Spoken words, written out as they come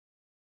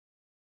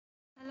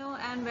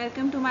and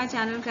welcome to my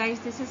channel, guys.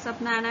 This is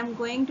Sapna and I'm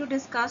going to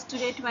discuss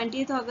today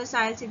 20th August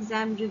IELTS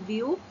exam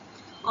review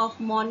of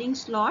morning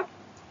slot.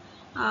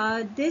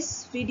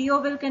 This video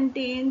will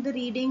contain the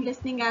reading,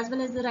 listening as well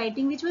as the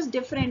writing, which was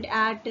different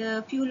at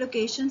a few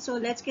locations. So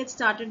let's get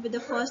started with the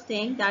first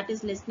thing, that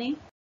is listening.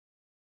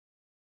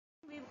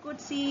 We could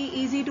see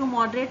easy to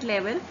moderate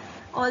level.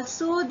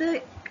 Also,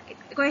 the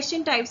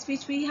question types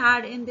which we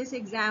had in this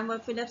exam were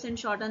fill-ups and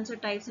short answer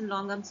types and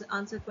long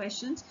answer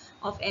questions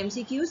of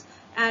MCQs,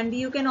 and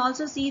you can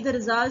also see the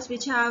results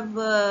which have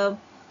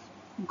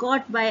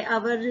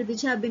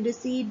which have been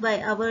received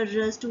by our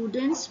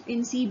students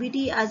in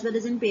CBT as well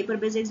as in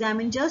paper-based exam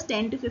in just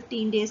 10 to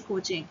 15 days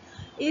coaching.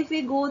 If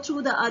we go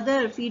through the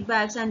other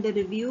feedbacks and the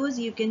reviews,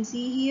 you can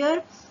see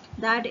here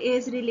that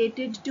is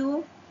related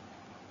to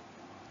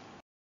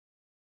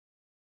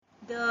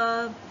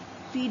the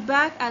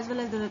feedback as well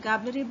as the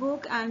vocabulary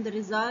book and the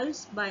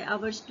results by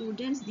our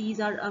students. These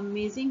are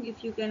amazing.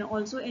 If you can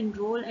also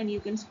enroll and you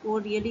can score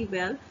really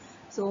well,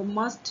 so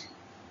must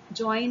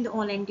join the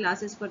online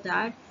classes for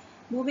that.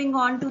 Moving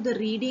on to the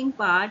reading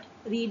part.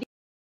 Reading,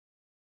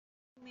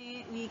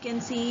 we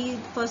can see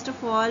first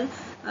of all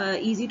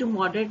easy to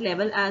moderate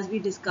level as we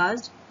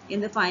discussed in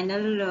the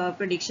final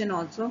prediction.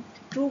 Also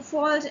true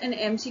false and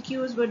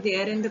MCQs were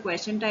there in the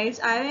question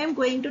types. I am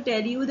going to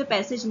tell you the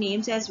passage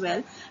names as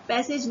well.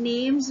 Passage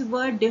names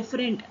were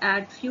different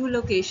at few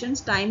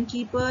locations.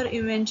 Timekeeper,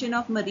 invention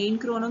of marine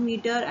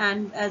chronometer,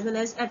 and as well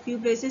as at few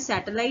places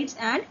satellites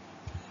and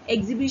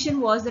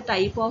exhibition was the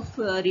type of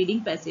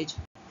reading passage.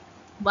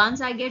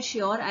 Once I get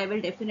sure, I will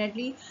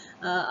definitely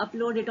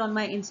upload it on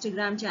my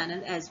Instagram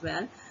channel as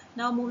well.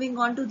 Now moving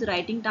on to the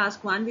writing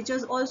task 1, which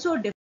was also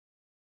different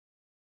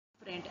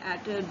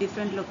at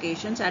different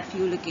locations, at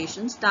few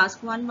locations.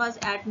 Task 1 was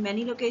at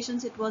many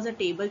locations it was a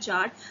table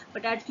chart,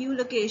 but at few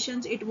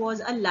locations it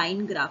was a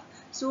line graph.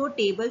 So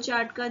table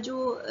chart का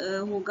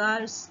जो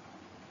होगा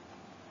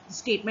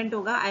statement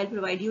hoga, I'll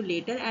provide you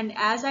later, and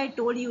as I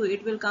told you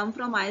it will come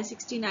from IELTS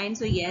 69.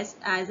 So yes,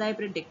 as I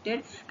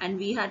predicted, and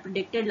we had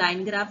predicted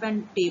line graph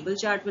and table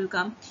chart will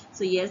come.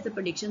 So yes, the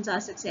predictions are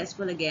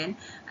successful again.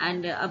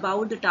 And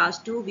about the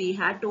task 2, we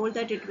had told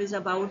that it was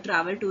about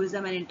travel,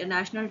 tourism and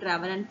international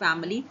travel and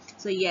family.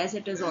 So yes,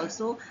 it is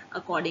also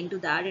according to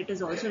that. It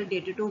is also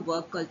related to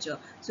work culture.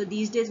 So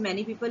these days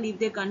many people leave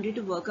their country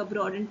to work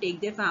abroad and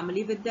take their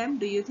family with them.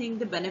 Do you think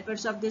the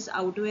benefits of this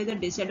outweigh the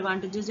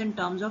disadvantages in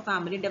terms of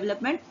family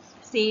development?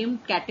 Same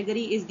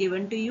category is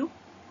given to you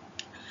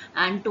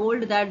and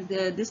told that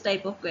this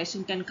type of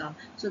question can come.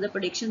 So the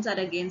predictions are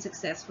again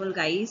successful,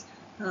 guys.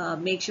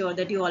 Make sure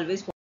that you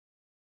always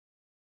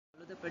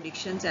follow the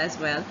predictions as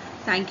well.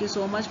 Thank you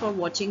so much for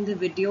watching the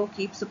video.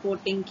 Keep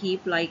supporting,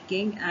 keep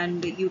liking,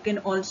 and you can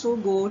also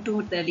go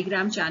to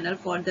Telegram channel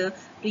for the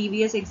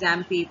previous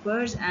exam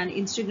papers and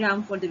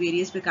Instagram for the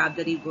various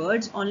vocabulary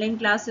words. Online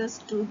classes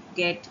to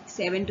get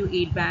 7 to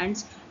 8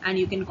 bands, and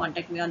you can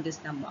contact me on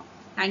this number.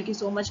 Thank you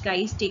so much,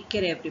 guys. Take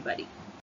care, everybody.